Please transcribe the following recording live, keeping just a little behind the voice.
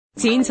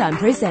Teen Time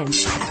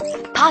presents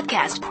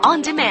Podcast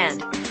on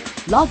Demand.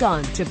 Log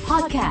on to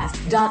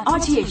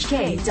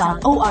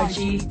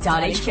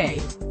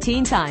podcast.rthk.org.hk.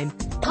 Teen Time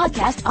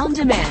Podcast on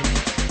Demand.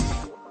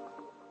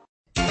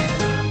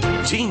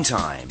 Teen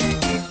Time.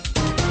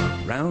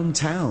 Round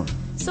Town.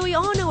 So we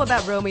all know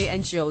about Romeo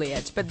and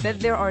Juliet, but then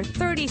there are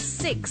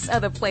 36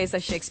 other plays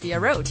that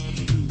Shakespeare wrote.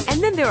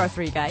 And then there are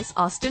three guys,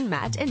 Austin,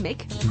 Matt, and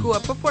Mick, who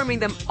are performing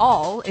them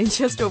all in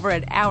just over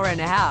an hour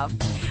and a half.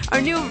 Our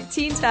new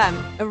Teen Time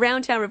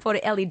Around Town reporter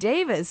Ellie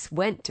Davis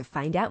went to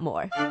find out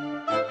more.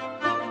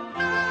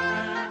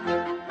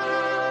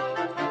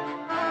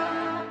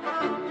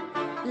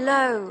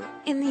 Lo,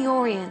 in the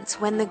Orient,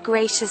 when the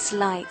gracious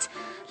light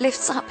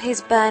lifts up his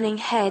burning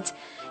head,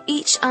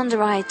 each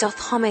under-eye doth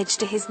homage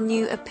to his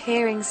new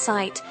appearing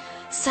sight,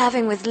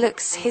 serving with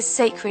looks his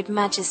sacred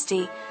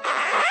majesty.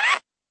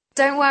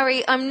 Don't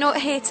worry, I'm not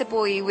here to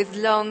bore you with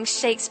long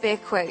Shakespeare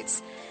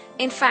quotes.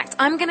 In fact,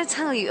 I'm going to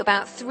tell you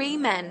about three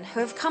men who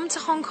have come to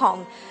Hong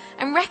Kong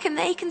and reckon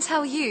they can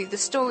tell you the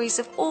stories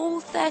of all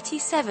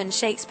 37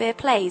 Shakespeare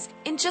plays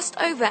in just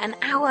over an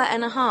hour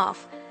and a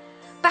half.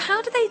 But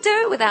how do they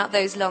do it without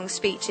those long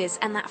speeches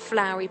and that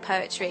flowery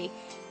poetry?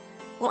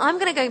 Well, I'm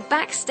going to go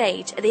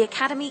backstage at the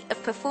Academy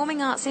of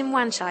Performing Arts in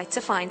Wan Chai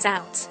to find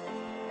out.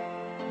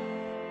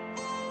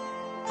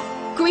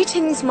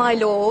 Greetings, my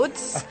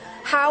lords.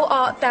 How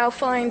art thou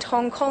find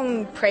Hong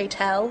Kong, pray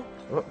tell?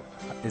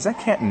 Is that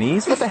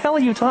Cantonese? What the hell are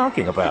you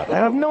talking about? I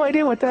have no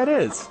idea what that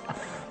is.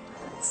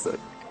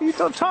 You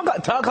don't talk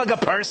like a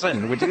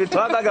person. Would you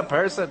talk like a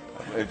person?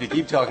 If you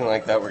keep talking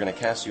like that, we're going to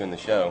cast you in the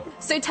show.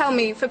 So tell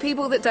me, for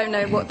people that don't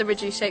know what the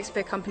Reduced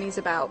Shakespeare Company is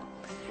about,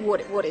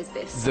 what is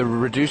this? The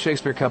Reduced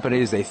Shakespeare Company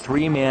is a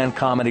three-man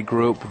comedy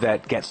group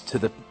that gets to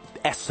the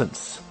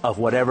essence of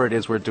whatever it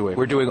is we're doing.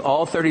 We're doing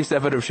all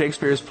 37 of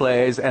Shakespeare's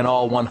plays and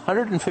all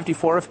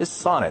 154 of his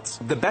sonnets.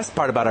 The best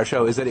part about our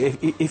show is that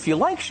if you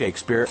like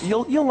Shakespeare,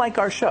 you'll like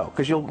our show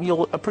because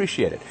you'll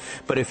appreciate it.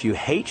 But if you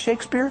hate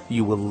Shakespeare,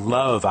 you will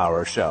love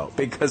our show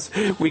because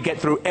we get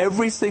through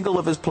every single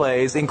of his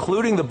plays,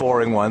 including the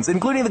boring ones,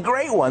 including the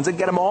great ones, and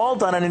get them all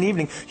done in an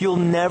evening. You'll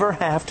never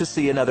have to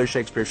see another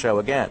Shakespeare show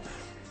again.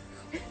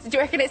 Do you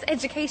reckon it's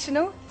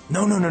educational?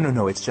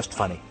 No. It's just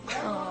funny.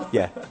 Aww.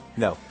 Yeah,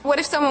 no. What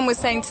if someone was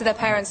saying to their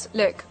parents,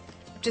 look,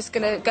 I'm just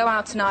going to go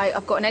out tonight,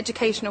 I've got an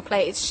educational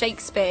play, it's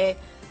Shakespeare.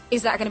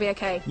 Is that going to be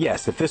okay?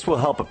 Yes, if this will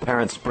help a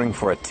parent spring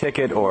for a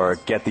ticket or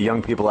get the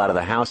young people out of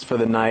the house for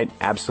the night,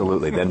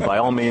 absolutely. Then by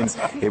all means,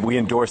 if we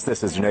endorse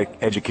this as an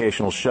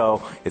educational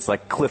show, it's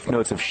like Cliff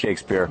Notes of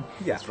Shakespeare.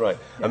 Yeah. That's right.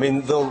 I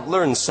mean, they'll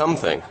learn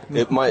something.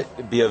 It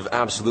might be of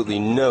absolutely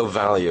no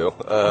value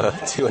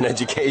to an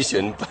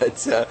education,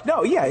 but...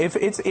 No, yeah, if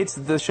it's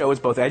the show is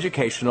both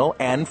educational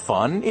and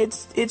fun,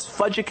 it's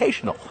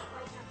fudgecational.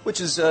 Which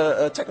is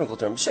a technical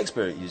term.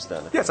 Shakespeare used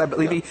that. Yes, I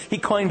believe he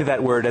coined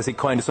that word as he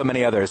coined so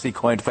many others. He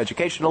coined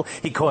fudgecational.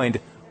 He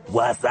coined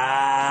what's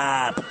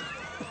up.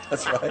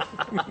 That's right.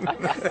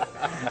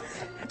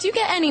 Do you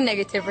get any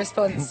negative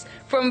response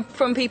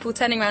from people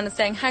turning around and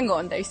saying, hang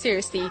on, though,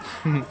 seriously,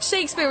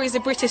 Shakespeare is a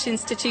British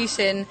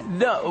institution?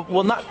 No,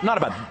 well, not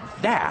about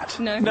that.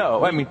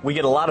 No, I mean... We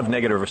get a lot of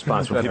negative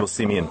response when people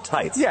see me in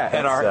tights.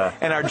 Yeah,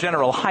 and our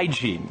general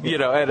hygiene,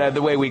 and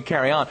the way we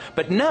carry on.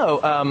 But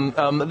no,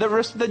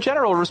 the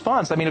general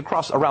response, I mean,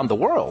 around the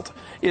world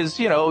is,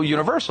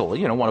 universal.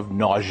 One of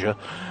nausea,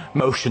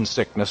 motion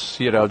sickness,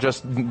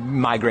 just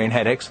migraine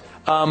headaches.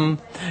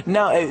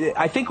 Now,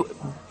 I think...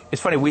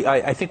 It's funny.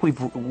 I think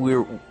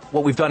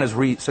what we've done is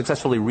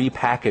successfully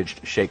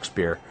repackaged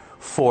Shakespeare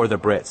for the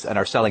Brits and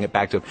are selling it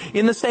back to them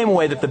in the same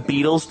way that the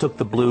Beatles took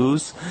the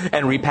blues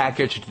and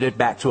repackaged it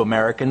back to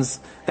Americans.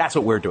 That's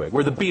what we're doing.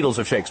 We're the Beatles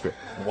of Shakespeare.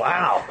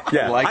 Wow.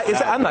 Yeah.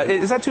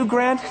 Is that too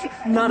grand?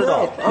 Not at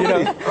all. I'm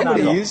going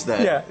to use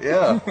that.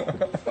 Yeah.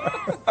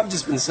 I've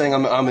just been saying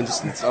I'm in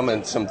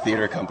some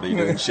theater company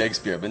doing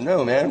Shakespeare, but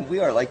no, man,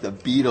 we are like the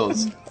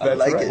Beatles. I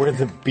like it. We're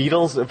the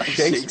Beatles of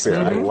Shakespeare.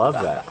 I love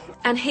that.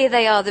 And here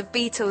they are, the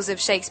Beatles of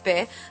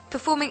Shakespeare,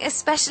 performing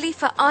especially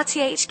for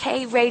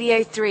RTHK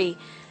Radio 3.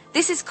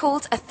 This is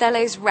called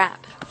Othello's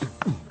Rap.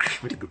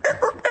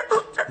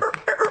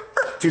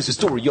 Here's the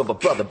story of a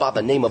brother by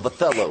the name of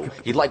Othello.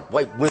 He liked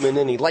white women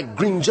and he liked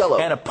green jello.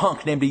 And a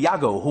punk named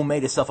Iago who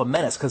made himself a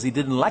menace because he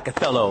didn't like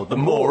Othello, the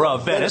Moor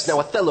of Venice. Now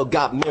Othello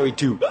got married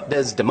to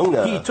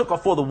Desdemona. He took her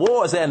for the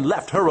wars and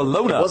left her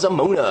alone. It was a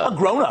Mona. A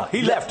groaner.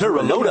 He left her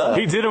alone.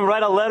 He didn't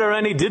write a letter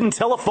and he didn't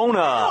telephone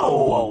her.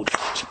 Oh.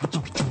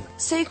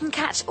 So you can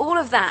catch all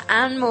of that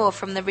and more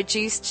from the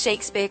Reduced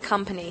Shakespeare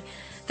Company.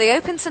 They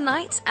open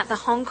tonight at the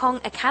Hong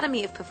Kong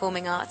Academy of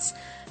Performing Arts.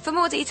 For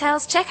more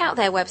details, check out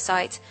their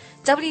website,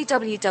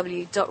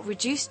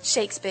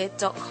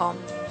 www.reducedshakespeare.com.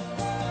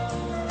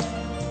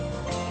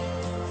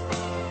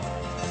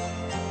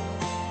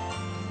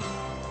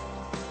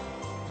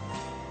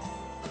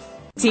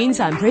 Teen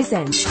Time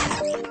presents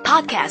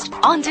Podcast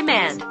on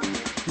Demand.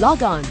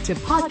 Log on to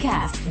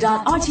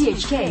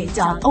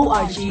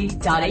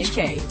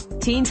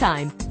podcast.rthk.org.hk. Teen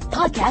Time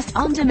Podcast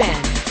on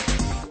Demand.